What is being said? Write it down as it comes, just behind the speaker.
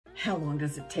How long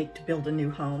does it take to build a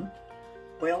new home?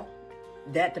 Well,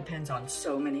 that depends on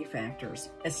so many factors,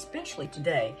 especially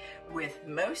today with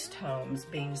most homes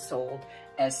being sold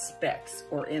as specs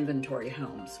or inventory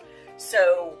homes.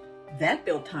 So that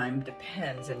build time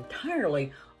depends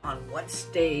entirely on what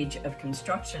stage of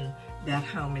construction that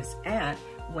home is at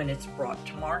when it's brought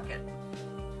to market.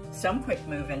 Some quick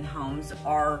move-in homes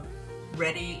are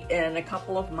ready in a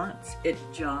couple of months. It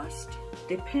just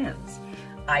depends.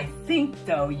 I think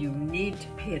though you need to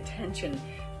pay attention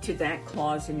to that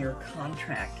clause in your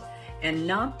contract and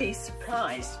not be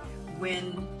surprised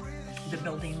when the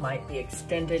building might be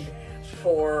extended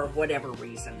for whatever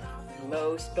reason.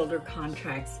 Most builder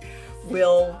contracts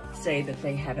will say that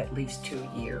they have at least 2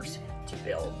 years to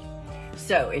build.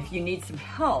 So if you need some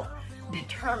help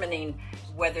determining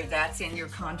whether that's in your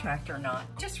contract or not,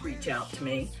 just reach out to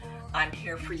me. I'm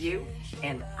here for you,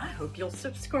 and I hope you'll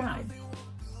subscribe.